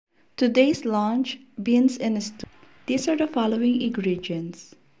Today's lunch, beans and stew. These are the following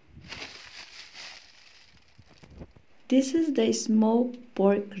ingredients. This is the smoked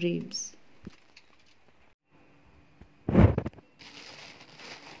pork ribs.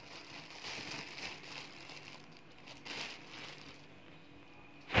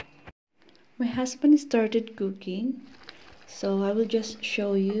 My husband started cooking, so I will just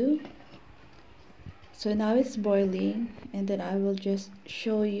show you. So now it's boiling, and then I will just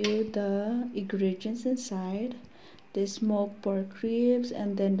show you the ingredients inside. The smoked pork ribs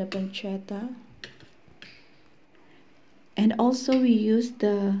and then the pancetta. And also we use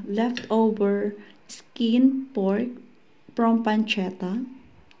the leftover skin pork from pancetta.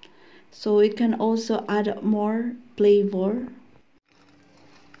 So it can also add more flavor.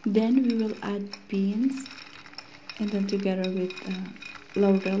 Then we will add beans and then together with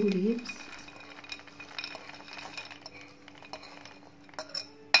laurel leaves.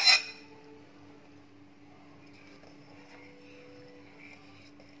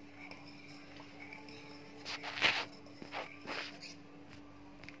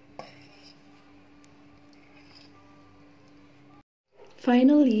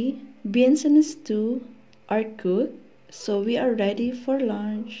 Finally, beans and stew are cooked, so we are ready for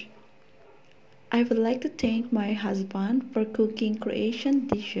lunch. I would like to thank my husband for cooking Croatian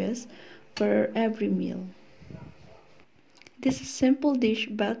dishes for every meal. This is a simple dish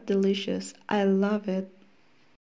but delicious. I love it.